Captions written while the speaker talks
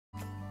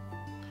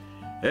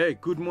Hey,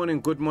 good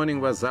morning,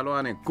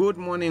 Bazalwane. Good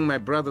morning, my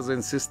brothers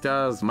and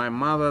sisters, my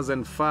mothers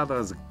and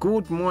fathers.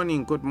 Good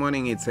morning, good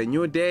morning. It's a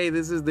new day.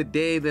 This is the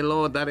day the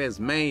Lord that has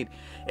made.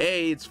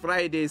 Hey, it's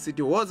Friday. It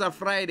was a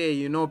Friday.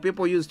 You know,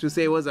 people used to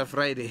say it was a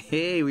Friday.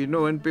 Hey, we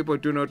know when people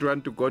do not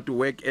want to go to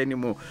work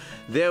anymore,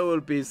 they will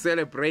be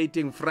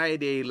celebrating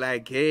Friday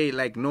like, hey,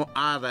 like no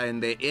other.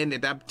 And they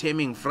ended up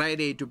terming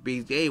Friday to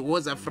be, hey, it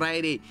was a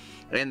Friday.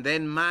 And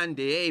then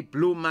Monday, hey,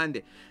 Blue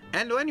Monday.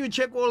 And when you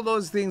check all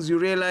those things, you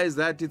realize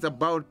that it's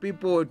about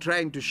people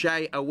trying to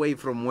shy away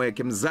from work.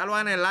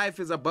 Mzalwane, life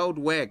is about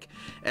work.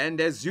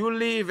 And as you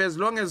live, as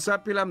long as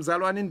usaphila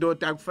mzalwane,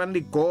 indoda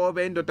akufanele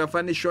gobe, indoda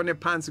akufanele ishone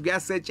phansi,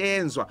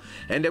 kuyasetshenzwa.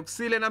 And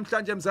ekusile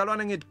namhlanje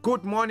mzalwane ngithi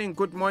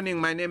good morning.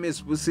 My name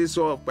is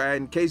Sibusiso,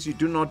 in case you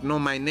do not know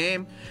my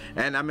name.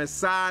 And I'm a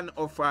son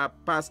of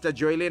Pastor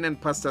Joylene and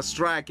Pastor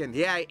Strike. And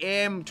here I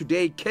am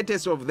today,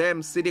 courtesy of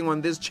them sitting on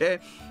this chair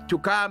to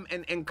come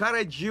and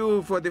encourage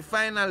you for the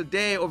final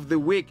day of the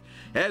week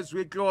as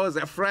we close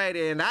a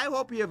Friday. And I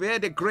hope you have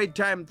had a great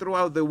time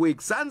throughout the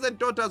week. Sons and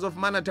daughters of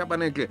Mana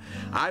Tabernacle,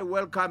 I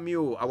welcome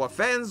you. Our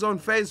fans on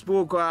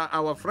Facebook,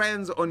 our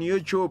friends on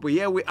YouTube,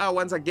 here we are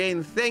once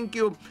again. Thank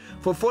you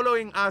for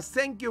following us.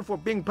 Thank you for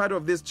being part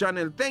of this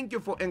channel. Thank you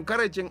for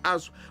encouraging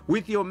us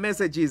with your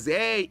messages.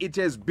 Hey, it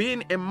has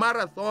been a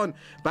marathon,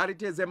 but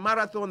it is a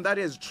marathon that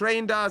has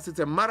trained us. It's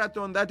a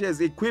marathon that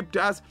has equipped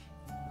us.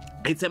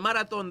 It's a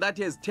marathon that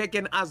has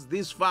taken us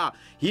this far.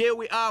 Here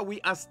we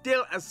are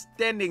still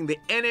standing. The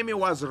enemy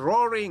was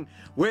roaring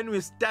when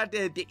we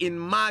started in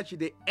March.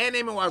 The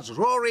enemy was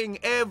roaring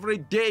every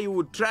day. He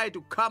would try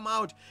to come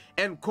out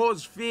and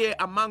cause fear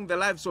among the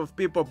lives of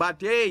people. But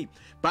hey,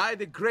 by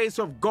the grace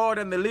of God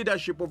and the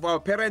leadership of our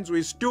parents,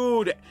 we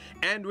stood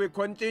and we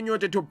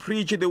continued to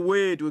preach the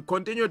word. We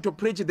continued to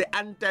preach the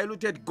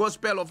undiluted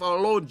gospel of our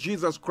Lord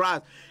Jesus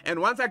Christ. And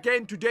once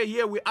again, today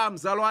here we are,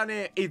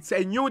 Mzalwane. It's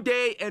a new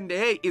day, and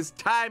hey, it's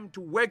time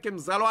to work in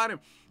Mzalwane.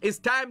 It's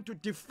time to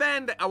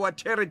defend our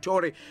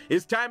territory.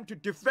 It's time to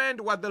defend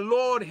what the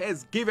Lord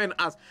has given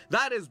us.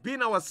 That has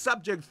been our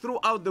subject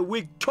throughout the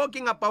week,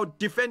 talking about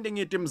defending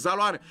it in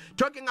Mzalwane,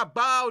 talking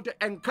about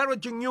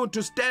encouraging you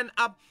to stand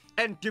up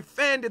and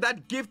defend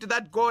that gift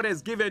that God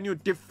has given you.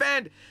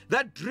 Defend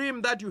that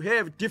dream that you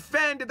have.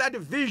 Defend that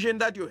vision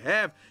that you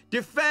have.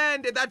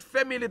 Defend that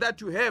family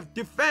that you have.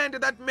 Defend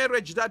that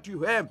marriage that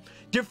you have.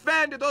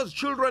 Defend those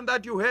children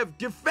that you have.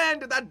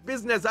 Defend that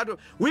business that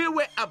we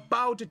were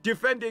about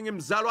defending him,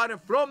 Zalwane,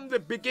 from the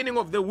beginning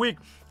of the week.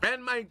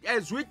 And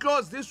as we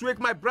close this week,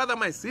 my brother,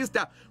 my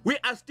sister, we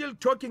are still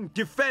talking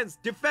defense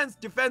in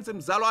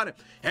Zalwane.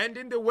 And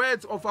in the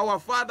words of our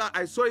father,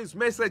 I saw his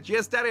message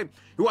yesterday.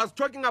 He was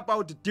talking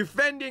about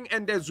defending,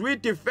 and as we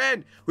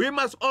defend, we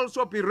must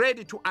also be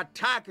ready to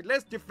attack.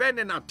 Let's defend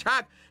and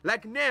attack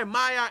like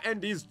Nehemiah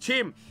and his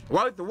team.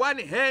 With one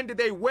hand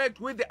they worked,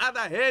 with the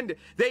other hand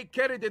they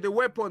carried the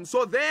weapon.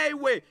 So they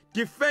were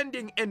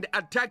defending and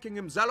attacking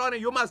him. Zalwane,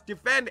 you must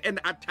defend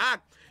and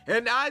attack.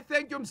 And I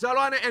thank you,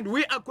 Mzalwane, and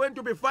we are going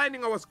to be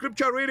finding our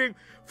scripture reading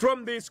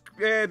from this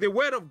the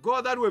word of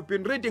God that we've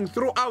been reading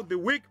throughout the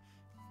week.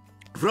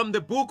 From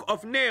the book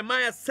of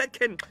Nehemiah,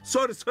 from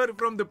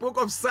the book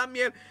of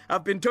Samuel.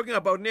 I've been talking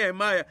about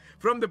Nehemiah.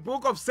 From the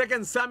book of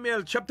 2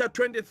 Samuel, chapter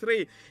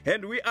 23.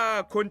 And we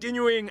are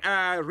continuing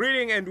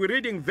reading, and we're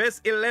reading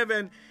verse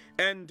 11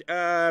 and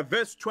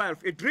verse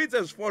 12. It reads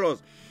as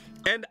follows.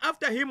 And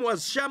after him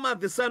was Shammah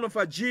the son of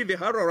Agi the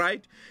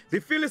Harorite. The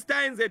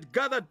Philistines had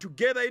gathered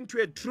together into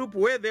a troop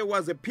where there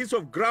was a piece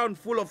of ground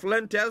full of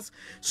lentils.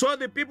 So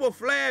the people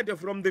fled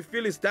from the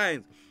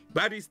Philistines.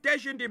 But he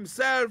stationed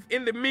himself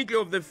in the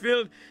middle of the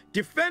field,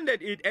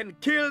 defended it, and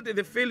killed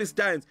the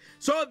Philistines.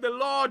 So the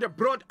Lord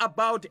brought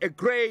about a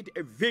great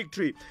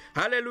victory.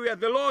 Hallelujah.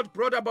 The Lord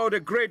brought about a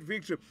great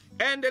victory.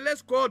 And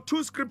let's go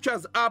 2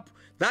 scriptures up.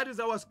 That is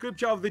our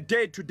scripture of the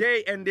day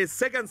today, and the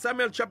 2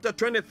 Samuel chapter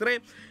 23.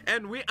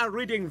 And we are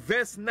reading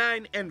verse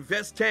 9 and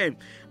verse 10.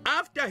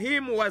 After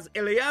him was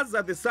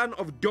Eleazar the son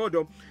of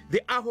Dodo,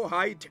 the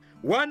Ahohite,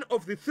 one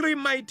of the 3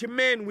 mighty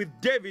men with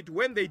David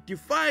when they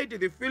defied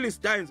the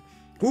Philistines,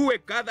 who were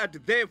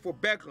gathered there for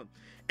battle.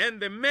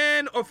 And the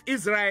men of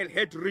Israel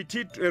had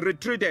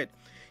retreated.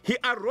 He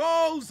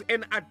arose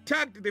and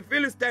attacked the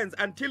Philistines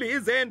until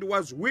his hand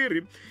was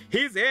weary.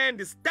 His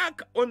hand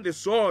stuck on the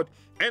sword.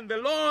 And the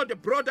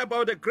Lord brought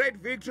about a great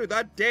victory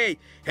that day.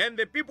 And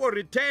the people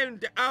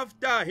returned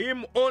after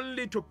him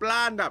only to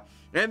plunder.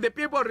 And the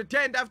people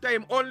returned after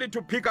him only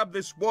to pick up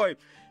the spoil.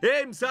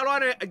 Hey,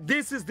 Mzalwane,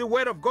 this is the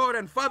word of God.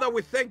 And Father,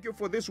 we thank you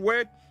for this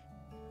word.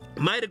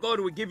 Mighty God,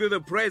 we give you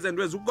the praise, and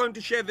as we're going to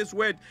share this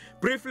word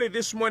briefly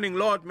this morning,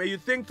 Lord, may you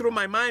think through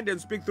my mind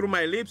and speak through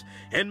my lips,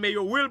 and may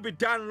your will be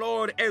done,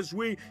 Lord, as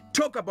we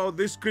talk about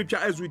this scripture,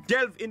 as we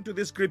delve into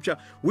this scripture.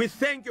 We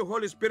thank you,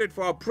 Holy Spirit,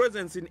 for our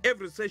presence in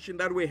every session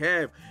that we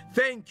have.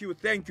 Thank you.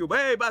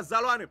 Hey,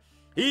 Bazalwane.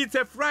 It's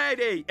a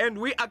Friday and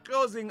we are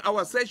closing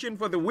our session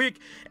for the week,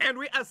 and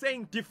we are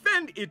saying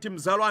defend it,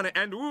 Mzalwane.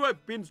 And we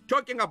have been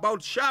talking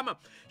about Shammah.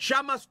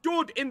 Shammah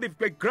stood in the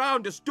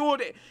ground,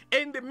 stood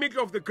in the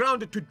middle of the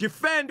ground to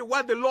defend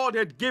what the Lord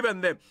had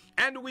given them.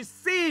 And we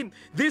see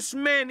this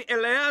man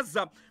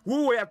Eleazar,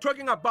 who we are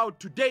talking about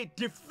today,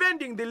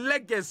 defending the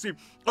legacy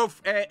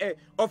of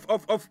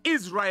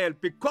Israel,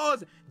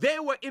 because they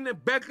were in a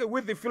battle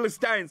with the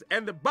Philistines.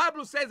 And the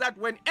Bible says that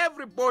when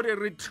everybody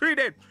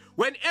retreated,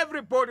 when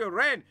everybody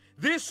ran,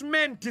 this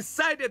man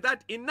decided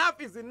that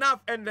enough is enough.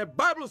 And the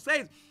Bible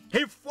says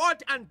he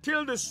fought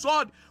until the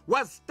sword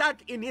was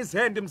stuck in his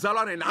hand,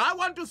 Mzalwane. And I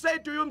want to say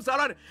to you,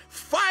 Mzalwane,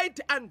 fight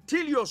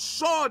until your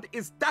sword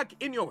is stuck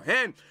in your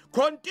hand.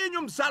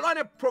 Continue,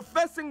 Mzalwane,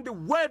 professing the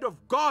word of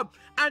God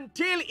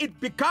until it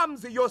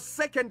becomes your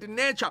second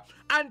nature,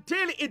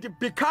 until it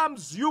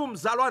becomes you,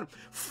 Mzalwane.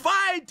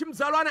 Fight,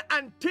 Mzalwane,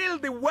 until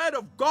the word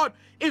of God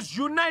is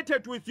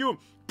united with you.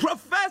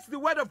 Profess the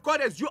word of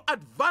God as you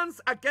advance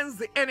against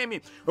the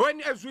enemy.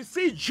 As we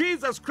see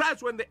Jesus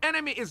Christ, when the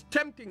enemy is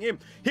tempting him,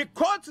 he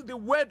quotes the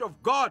word of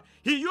God.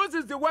 He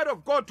uses the word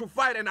of God to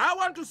fight. And I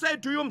want to say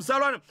to you,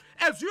 Mzalwane,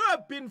 as you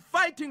have been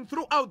fighting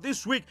throughout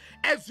this week,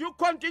 as you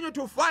continue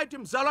to fight,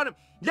 Mzalwane,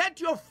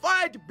 let your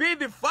fight be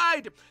the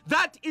fight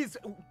that is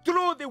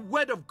through the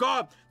word of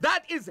God,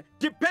 that is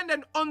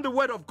dependent on the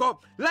word of God.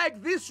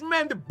 Like this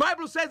man, the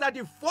Bible says that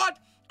he fought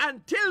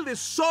until the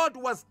sword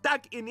was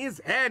stuck in his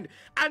hand,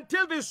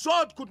 until the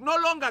sword could no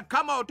longer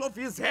come out of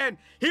his hand.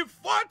 He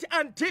fought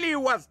until he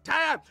was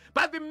tired.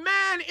 But the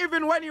man,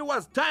 even when he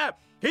was tired,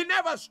 he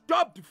never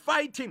stopped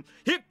fighting.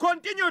 He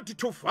continued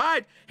to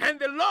fight. And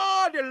the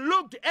Lord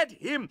looked at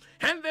him.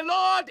 And the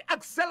Lord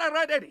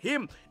accelerated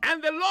him.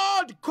 And the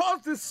Lord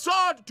caused the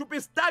sword to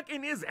be stuck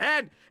in his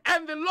hand.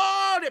 And the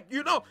Lord,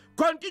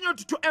 continued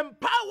to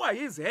empower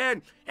his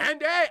hand. And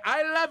hey,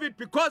 I love it,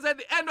 because at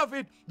the end of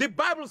it, the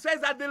Bible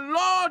says that the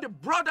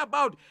Lord brought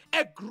about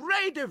a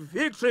great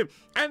victory.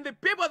 And the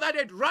people that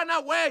had run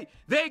away,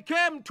 they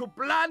came to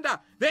plunder.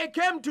 They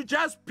came to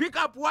just pick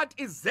up what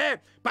is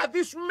there. But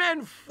this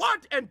man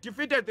fought and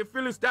defeated the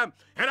Philistine.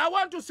 And I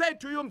want to say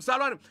to you,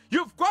 Mzalwane,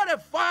 you've got a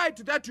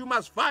fight that you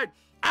must fight.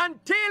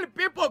 Until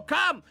people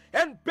come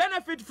and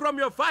benefit from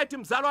your fight,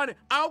 Mzalwane,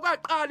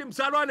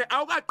 Mzalwane,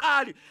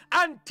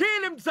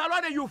 until,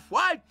 Mzalwane, you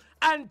fight,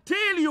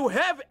 until you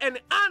have an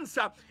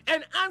answer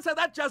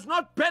that does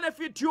not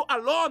benefit you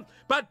alone,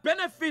 but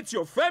benefits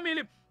your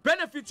family,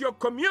 benefits your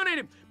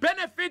community,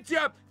 benefits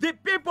the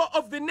people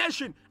of the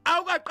nation.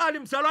 So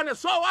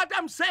what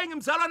I'm saying,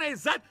 Mzalwane,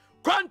 is that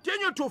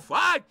continue to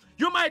fight.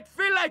 You might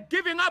feel like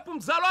giving up,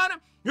 Mzalwane.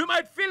 You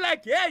might feel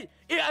like, hey,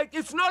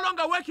 it's no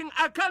longer working.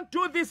 I can't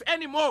do this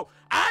anymore.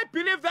 I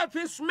believe that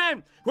this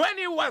man, when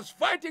he was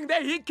fighting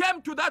there, he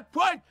came to that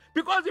point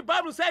because the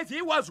Bible says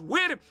he was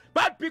weary.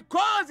 But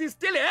because he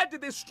still had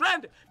the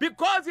strength,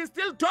 because he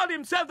still told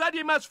himself that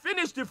he must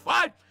finish the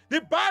fight,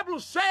 the Bible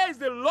says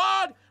the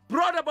Lord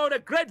brought about a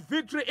great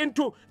victory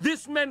into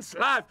this man's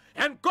life.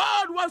 And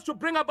God wants to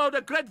bring about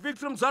a great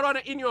victory,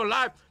 Mzalwane, in your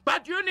life.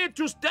 But you need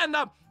to stand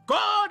up.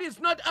 God is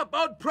not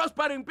about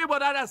prospering people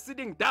that are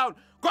sitting down.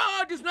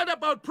 God is not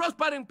about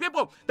prospering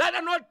people that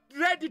are not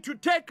ready to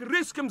take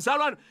risk,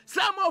 Mzalwane.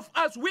 Some of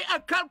us, we are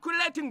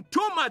calculating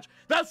too much.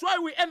 That's why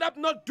we end up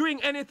not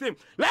doing anything.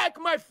 Like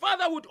my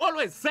father would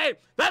always say,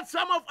 that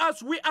some of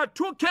us, we are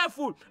too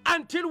careful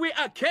until we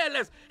are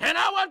careless. And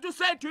I want to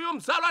say to you,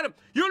 Mzalwane,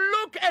 you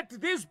look at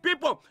these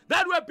people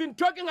that we have been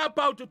talking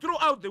about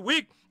throughout the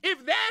week.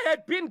 If they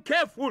had been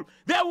careful,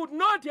 they would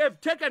not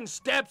have taken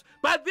steps.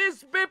 But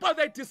these people,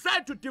 they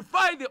decide to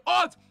defy the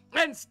odds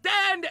and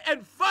stand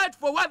and fight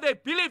for what they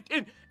believed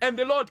in, and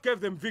the Lord gave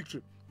them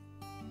victory.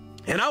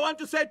 And I want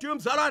to say to you,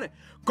 Mzalwane,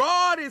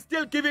 God is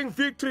still giving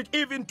victory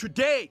even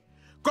today.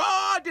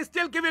 God is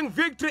still giving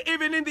victory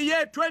even in the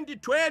year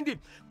 2020.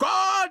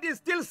 God is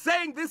still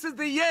saying this is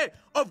the year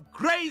of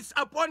grace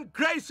upon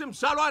grace,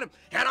 Mzalwane.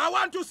 And I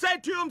want to say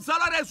to you,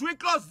 Mzalwane, as we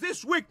close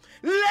this week,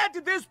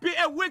 let this be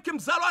a week,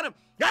 Mzalwane,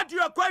 that you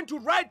are going to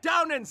write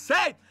down and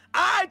say,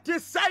 I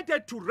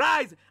decided to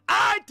rise.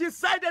 I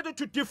decided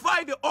to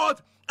defy the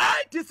odds.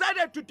 I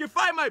decided to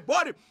defy my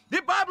body.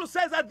 The Bible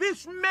says that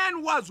this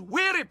man was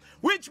weary,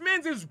 which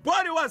means his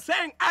body was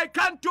saying, I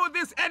can't do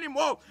this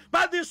anymore.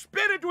 But the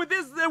spirit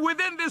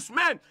within this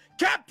man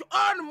kept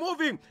on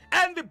moving,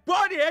 and the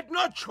body had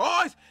no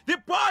choice. The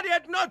body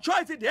had no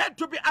choice. It had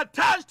to be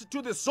attached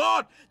to the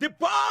sword. The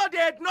body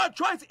had no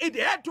choice. It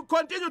had to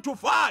continue to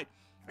fight.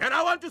 And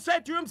I want to say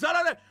to him,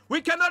 Mzalwane,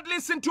 we cannot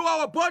listen to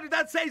our body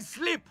that says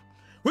sleep.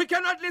 We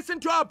cannot listen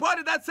to our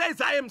body that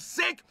says I am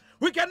sick.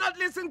 We cannot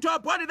listen to our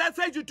body that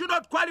says you do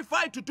not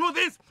qualify to do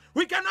this.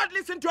 We cannot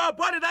listen to our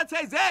body that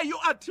says, hey, you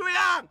are too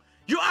young.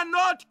 You are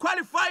not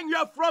qualifying. You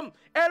are from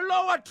a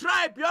lower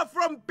tribe. You are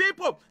from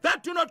people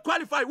that do not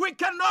qualify. We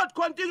cannot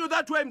continue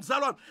that way,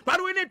 Mzalwane.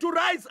 But we need to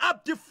rise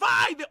up,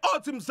 defy the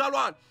odds,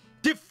 Mzalwane.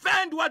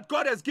 Defend what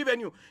God has given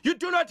you. You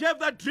do not have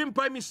that dream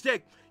by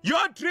mistake.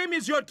 Your dream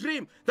is your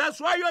dream. That's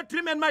why your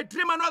dream and my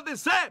dream are not the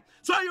same.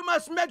 So you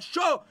must make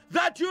sure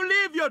that you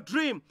live your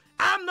dream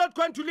I'm not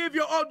going to live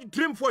your own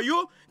dream for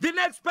you. The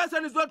next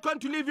person is not going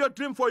to live your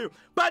dream for you.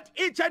 But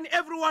each and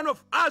every one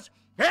of us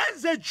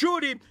has a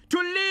duty to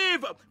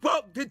live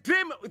for the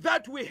dream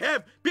that we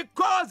have,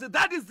 because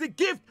that is the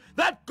gift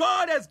that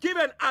God has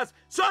given us,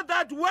 so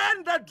that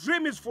when that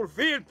dream is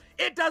fulfilled,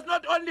 it does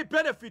not only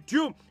benefit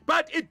you,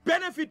 but it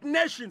benefits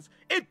nations,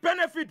 it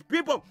benefits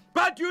people.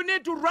 But you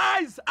need to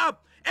rise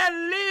up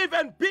and live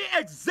and be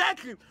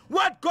exactly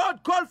what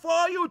God called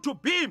for you to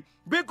be,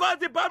 because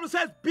the Bible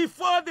says,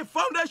 before the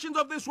foundations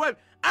of this world,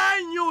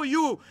 I knew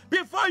you.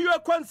 Before you were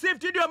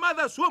conceived in your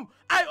mother's womb,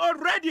 I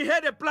already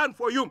had a plan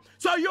for you.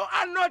 So you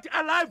are not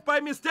alive by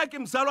mistake,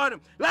 Mzalwane.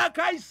 Like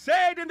I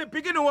said in the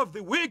beginning of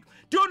the week,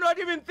 do not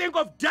even think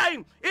of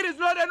dying. It is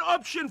not an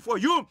option for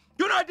you.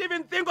 Do not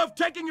even think of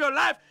taking your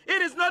life.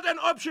 It is not an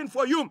option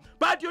for you.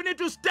 But you need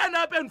to stand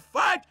up and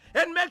fight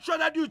and make sure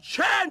that you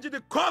change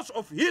the course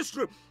of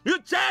history.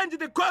 You change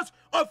the course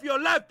of your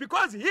life,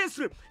 because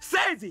history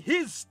says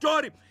his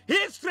story.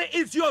 History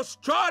is your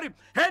story,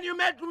 and you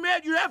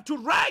have to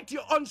write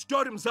your own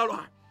story,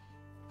 Mzalwane.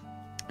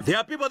 There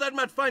are people that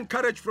must find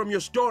courage from your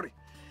story.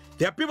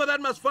 There are people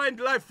that must find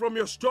life from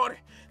your story.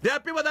 There are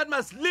people that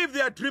must live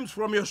their dreams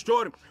from your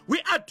story.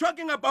 We are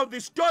talking about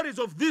the stories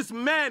of these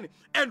men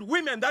and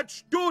women that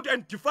stood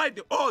and defied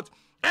the odds.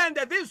 And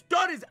these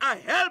stories are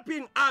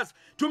helping us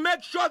to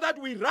make sure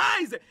that we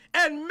rise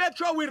and make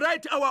sure we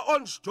write our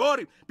own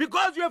story.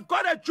 Because you have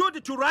got a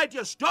duty to write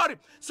your story,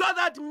 so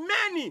that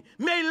many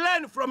may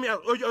learn from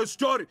your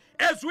story.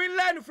 As we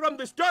learn from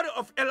the story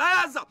of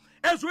Eliezer,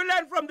 as we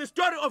learn from the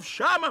story of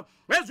Shammah,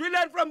 as we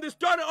learn from the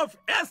story of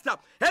Esther,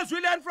 as we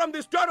learn from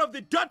the story of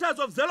the daughters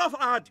of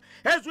Zelophehad,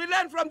 as we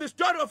learn from the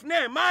story of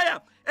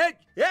Nehemiah.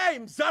 Hey,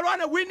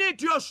 Mzalwane, we need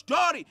your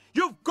story.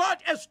 You've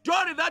got a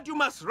story that you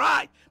must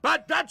write,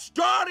 but that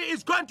story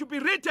is going to be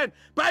written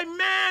by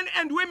men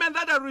and women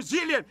that are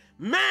resilient,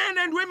 men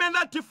and women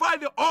that defy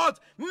the odds,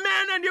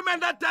 men and women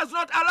that does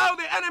not allow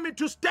the enemy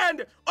to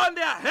stand on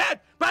their head,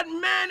 but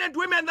men and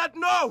women that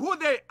know who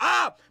they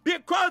are,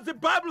 because the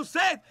Bible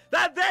says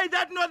that they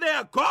that know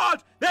their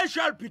God, they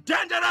shall be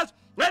dangerous,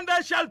 and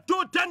they shall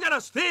do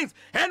dangerous things.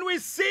 And we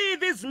see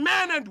these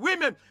men and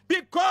women,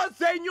 because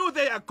they knew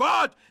their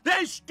God,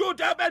 they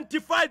stood up and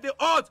defied the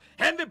odds.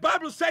 And the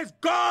Bible says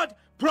God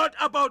brought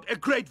about a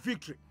great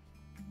victory.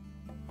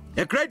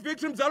 A great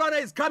victory,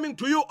 Mzalwane, is coming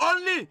to you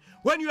only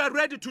when you are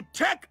ready to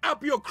take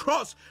up your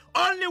cross.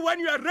 Only when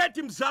you are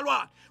ready,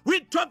 Mzalwane.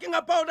 We're talking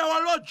about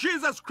our Lord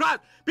Jesus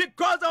Christ,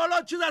 because our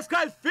Lord Jesus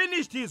Christ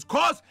finished his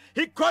course.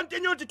 He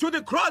continued to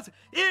the cross,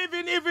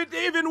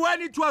 even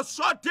when it was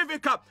so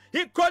difficult.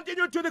 He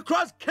continued to the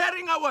cross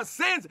carrying our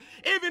sins,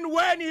 even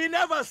when he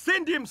never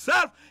sinned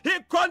himself. He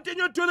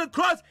continued to the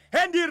cross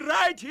and he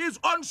wrote his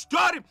own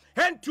story.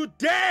 And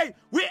today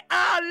we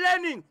are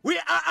learning, we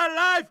are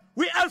alive,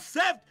 we are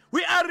saved,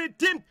 we are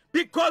redeemed,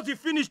 because he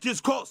finished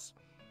his course.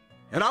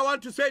 And I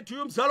want to say to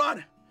you,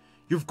 Mzalwane,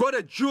 you've got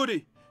a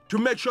duty to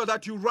make sure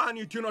that you run,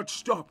 you do not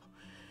stop.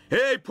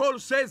 Hey, Paul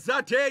says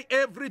that, hey,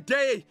 every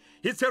day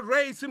it's a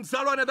race,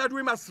 Mzalwane, that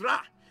we must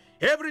run.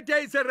 Every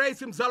day it's a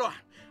race, Mzalwane.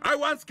 I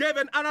once gave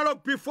an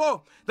analog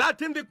before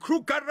that in the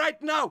Kruger right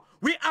now,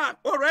 we are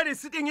already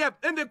sitting here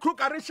in the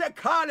Kruger,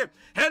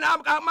 and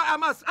I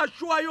must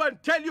assure you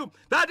and tell you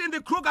that in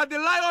the Kruger, the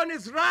lion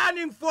is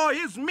running for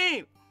his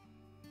meal.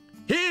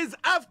 He is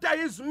after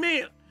his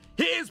meal.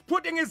 He is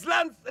putting his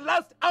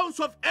last ounce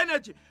of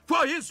energy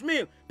for his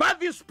meal. But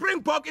the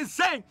Springbok is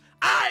saying,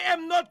 I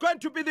am not going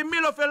to be the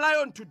meal of a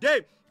lion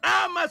today.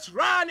 I must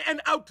run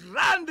and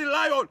outrun the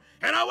lion.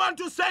 And I want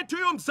to say to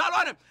you,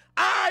 Mzalwane,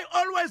 I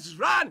always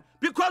run,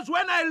 because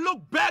when I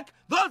look back,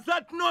 those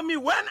that know me,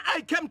 when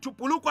I came to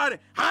Polokwane,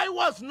 I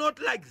was not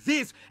like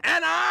this.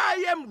 And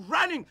I am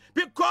running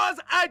because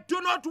I do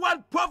not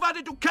want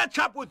poverty to catch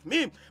up with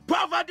me.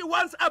 Poverty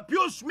once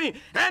abused me,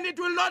 and it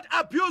will not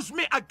abuse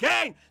me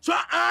again. So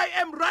I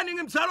am running,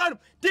 Mzalwane,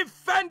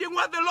 defending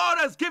what the Lord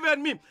has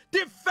given me,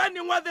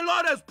 defending what the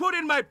Lord has put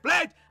in my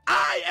plate.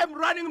 I am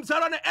running,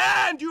 Mzalwane,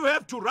 and you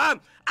have to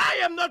run. I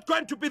am not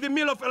going to be the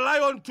meal of a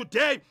lion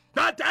today,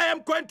 but I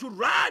am going to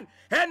run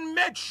and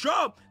make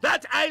sure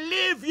that I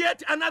live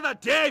yet another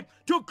day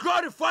to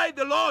glorify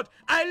the Lord.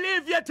 I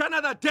live yet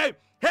another day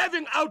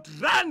having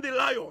outrun the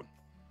lion,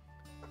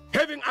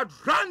 having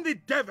outrun the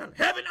devil,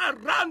 having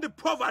outrun the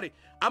poverty.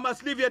 I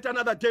must live yet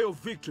another day of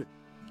victory.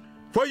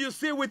 For you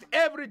see, with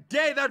every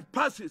day that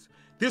passes,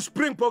 the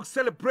Springbok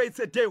celebrates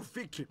a day of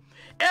victory.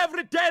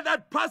 Every day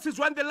that passes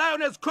when the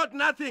lion has caught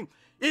nothing,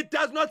 it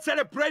does not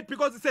celebrate,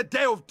 because it's a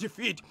day of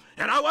defeat.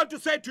 And I want to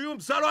say to you,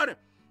 Mzalwane,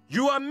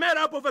 you are made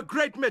up of a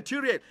great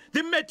material,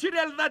 the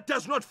material that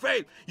does not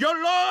fail.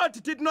 Your Lord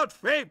did not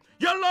fail.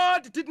 Your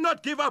Lord did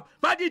not give up,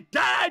 but he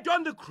died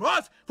on the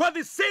cross for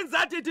the sins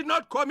that he did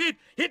not commit.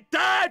 He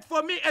died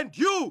for me and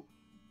you.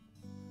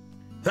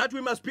 That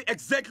we must be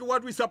exactly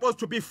what we're supposed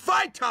to be: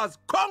 fighters,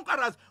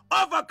 conquerors,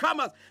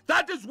 overcomers.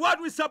 That is what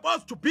we're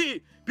supposed to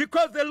be,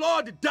 because the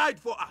Lord died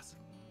for us.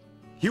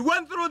 He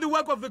went through the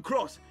work of the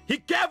cross. He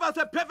gave us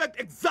a perfect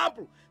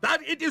example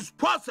that it is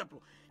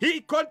possible. He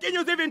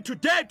continues even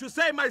today to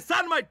say, my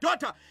son, my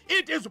daughter,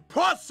 it is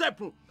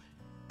possible.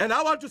 And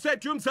I want to say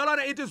to you,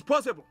 Mzalwane, it is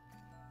possible.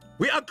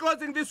 We are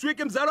closing this week,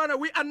 Mzalwane.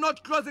 We are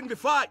not closing the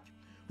fight.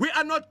 We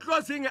are not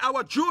closing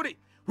our jury.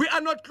 We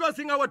are not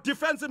closing our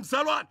defense,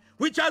 Mzalwane.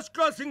 We're just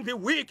closing the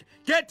week,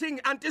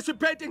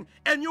 anticipating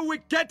a new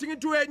week, getting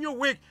into a new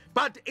week.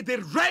 But the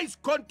race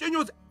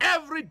continues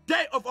every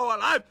day of our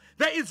life.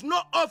 There is no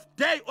off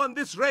day on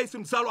this race,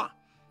 Mzalwane.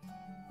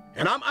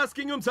 And I'm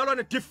asking you,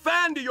 Mzalwane,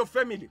 defend your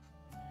family.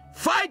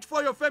 Fight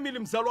for your family,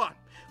 Mzalwane.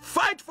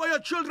 Fight for your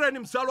children,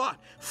 Mzalwane.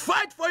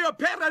 Fight for your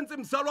parents,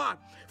 Mzalwane.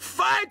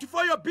 Fight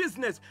for your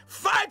business.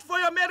 Fight for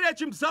your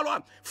marriage,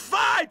 Mzalwane.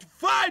 Fight,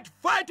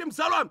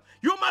 Mzalwane.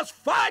 You must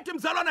fight,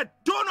 Mzalwane.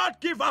 Do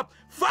not give up.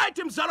 Fight,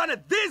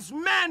 Mzalwane. These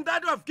men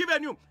that have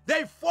given you,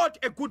 they fought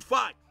a good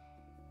fight.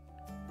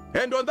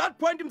 And on that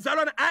point,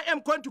 Mzalwane, I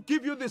am going to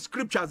give you the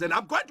scriptures, and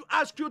I'm going to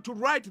ask you to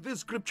write these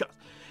scriptures.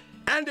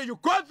 And you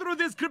go through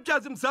these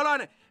scriptures,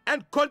 Mzalwane,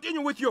 and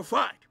continue with your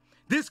fight.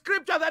 The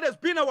scripture that has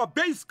been our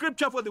base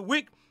scripture for the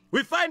week,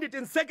 we find it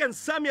in 2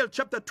 Samuel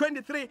chapter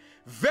 23,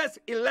 verse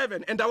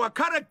 11. And our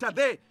character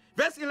there,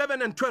 verse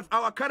 11 and 12,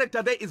 our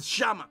character there is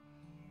Shammah.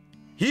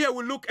 Here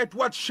we look at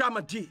what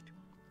Shammah did.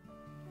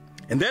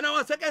 And then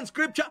our second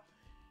scripture,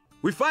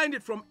 we find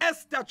it from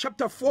Esther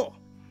chapter 4.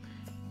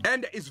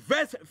 And it's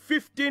verse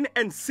 15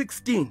 and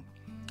 16.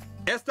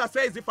 Esther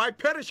says, if I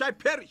perish, I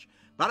perish.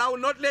 But I will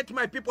not let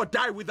my people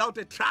die without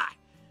a try.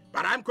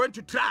 But I'm going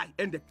to try.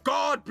 And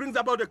God brings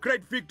about a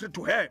great victory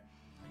to her.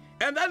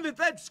 And then the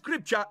third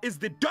scripture is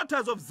the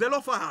daughters of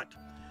Zelophehad.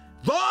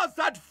 Those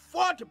that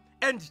fought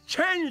and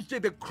changed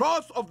the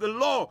cross of the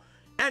law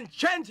and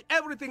changed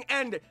everything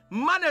and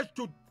managed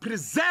to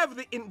preserve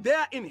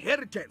their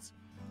inheritance.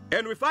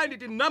 And we find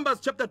it in Numbers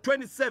chapter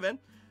 27.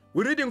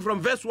 We're reading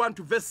from verse 1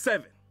 to verse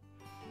 7.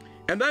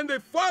 And then the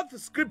fourth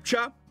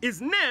scripture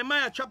is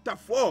Nehemiah chapter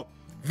 4,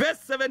 verse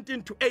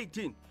 17 to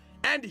 18.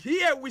 And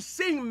here we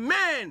see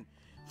men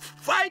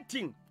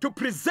fighting to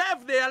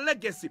preserve their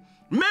legacy.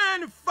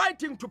 Men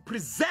fighting to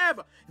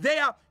preserve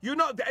their,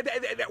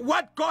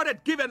 what God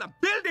had given them,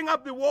 building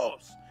up the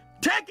walls,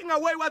 taking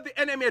away what the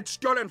enemy had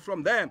stolen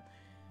from them.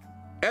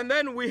 And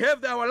then we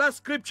have our last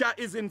scripture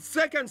is in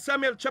 2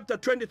 Samuel chapter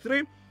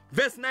 23,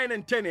 verse 9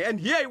 and 10. And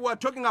here we are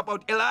talking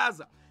about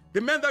Eleazar, the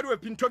man that we've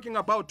been talking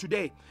about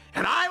today.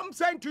 And I am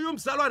saying to you,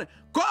 Mzalwane,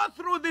 go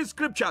through these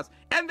scriptures.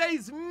 And there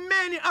is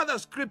many other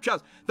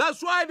scriptures.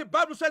 That's why the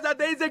Bible says that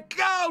there is a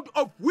cloud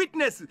of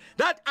witnesses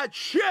that are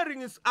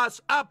cheering us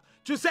up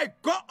to say,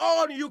 go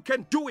on, you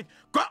can do it.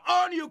 Go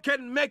on, you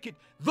can make it.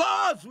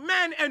 Those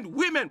men and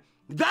women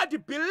that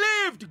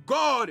believed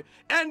God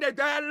and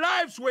their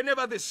lives were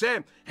never the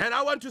same. And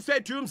I want to say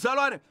to you,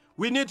 Mzalwane,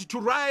 we need to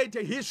write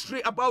a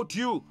history about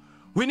you.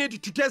 We need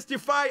to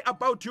testify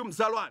about you,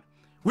 Mzalwane.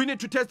 We need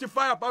to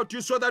testify about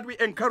you so that we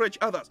encourage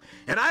others.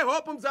 And I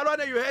hope,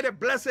 Mzalwane, you had a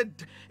blessed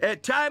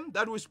time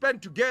that we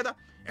spent together.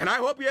 And I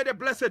hope you had a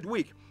blessed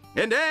week.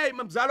 And hey,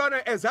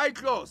 Mzalwane, as I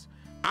close,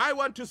 I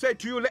want to say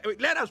to you,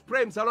 let us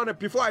pray, Mzalwane,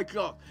 before I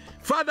close.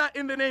 Father,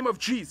 in the name of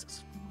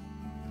Jesus,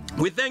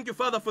 we thank you,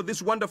 Father, for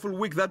this wonderful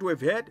week that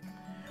we've had.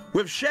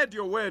 We've shared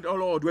your word, oh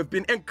Lord. We've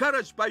been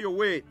encouraged by your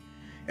word.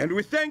 And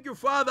we thank you,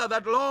 Father,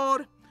 that,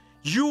 Lord,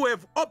 you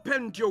have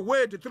opened your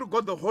word through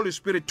God the Holy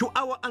Spirit to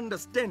our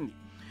understanding.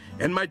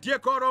 And my dear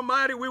God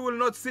Almighty, we will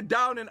not sit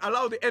down and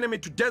allow the enemy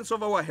to dance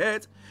over our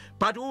heads,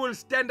 but we will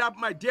stand up,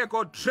 my dear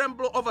God,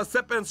 tremble over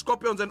serpents,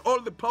 scorpions, and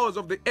all the powers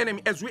of the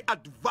enemy as we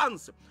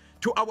advance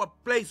to our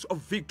place of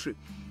victory.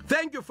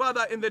 Thank you,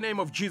 Father, in the name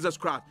of Jesus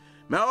Christ.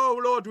 May, oh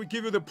Lord, we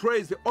give you the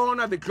praise, the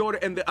honor, the glory,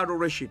 and the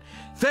adoration.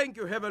 Thank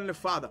you, Heavenly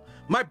Father.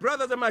 My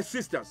brothers and my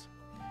sisters,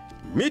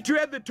 meet you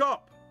at the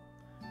top.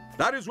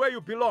 That is where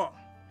you belong.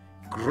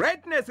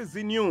 Greatness is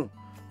in you,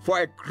 for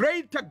a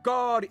greater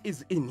God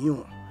is in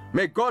you.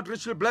 May God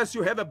richly bless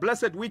you. Have a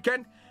blessed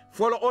weekend.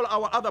 Follow all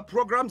our other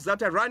programs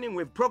that are running.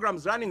 With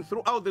programs running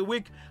throughout the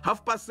week,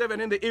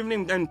 7:30 in the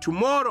evening. And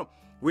tomorrow,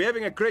 we're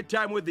having a great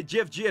time with the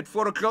GFG at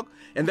 4 o'clock.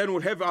 And then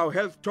we'll have our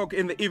health talk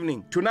in the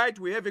evening. Tonight,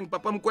 we're having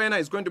Papa Mkwena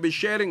is going to be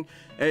sharing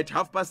at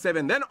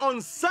 7:30. Then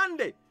on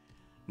Sunday,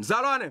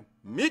 Mzalwane,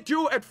 meet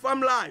you at Farm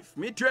Life.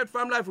 Meet you at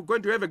Farm Life. We're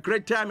going to have a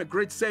great time, a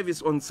great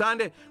service on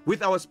Sunday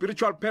with our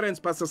spiritual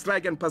parents, Pastor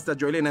Strike and Pastor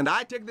Joylene. And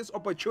I take this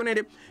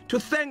opportunity to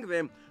thank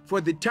them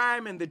for the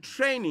time and the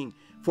training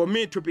for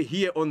me to be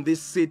here on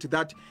this seat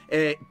that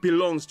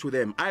belongs to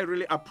them. I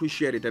really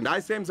appreciate it. And I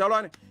say,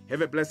 Mzalwane,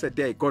 have a blessed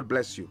day. God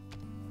bless you.